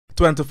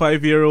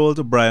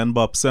25-year-old Brian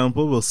Bob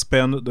Semple will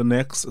spend the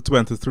next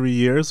 23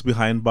 years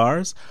behind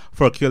bars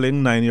for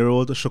killing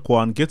 9-year-old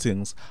Shaquan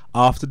Gittings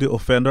after the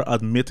offender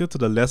admitted to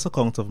the lesser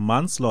count of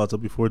manslaughter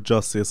before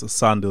Justice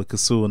Sandil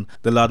Kissoon.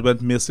 The lad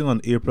went missing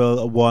on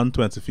April 1,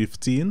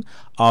 2015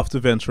 after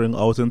venturing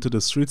out into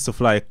the streets to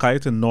fly a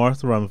kite in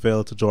North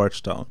Ramville,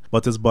 Georgetown.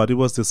 But his body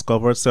was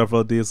discovered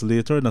several days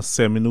later in a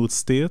semi-nude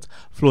state,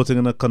 floating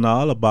in a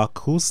canal back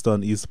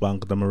Houston, East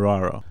Bank,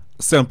 Demerara.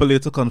 Semple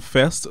later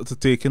confessed to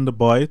taking the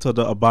boy to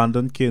the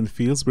abandoned cane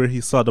fields where he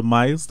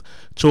sodomized,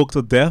 choked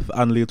to death,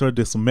 and later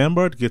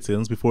dismembered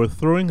Gittings before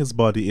throwing his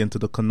body into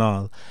the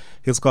canal.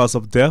 His cause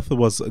of death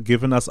was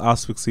given as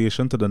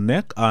asphyxiation to the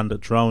neck and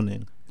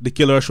drowning. The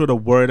killer showed a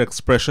worried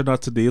expression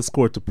at today's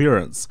court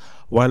appearance,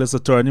 while his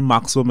attorney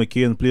Maxwell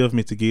McKay, in plea of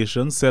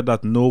mitigation, said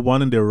that no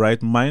one in their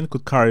right mind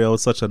could carry out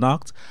such an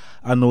act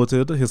and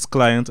noted his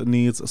client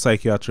needs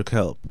psychiatric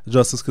help.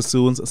 Justice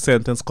Kissoon's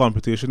sentence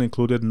computation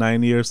included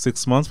 9 years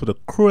 6 months for the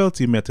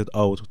cruelty meted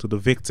out to the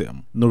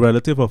victim. No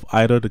relative of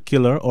either the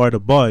killer or the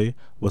boy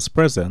was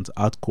present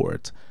at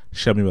court.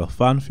 Shemuel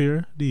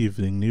Fanfare, The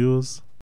Evening News.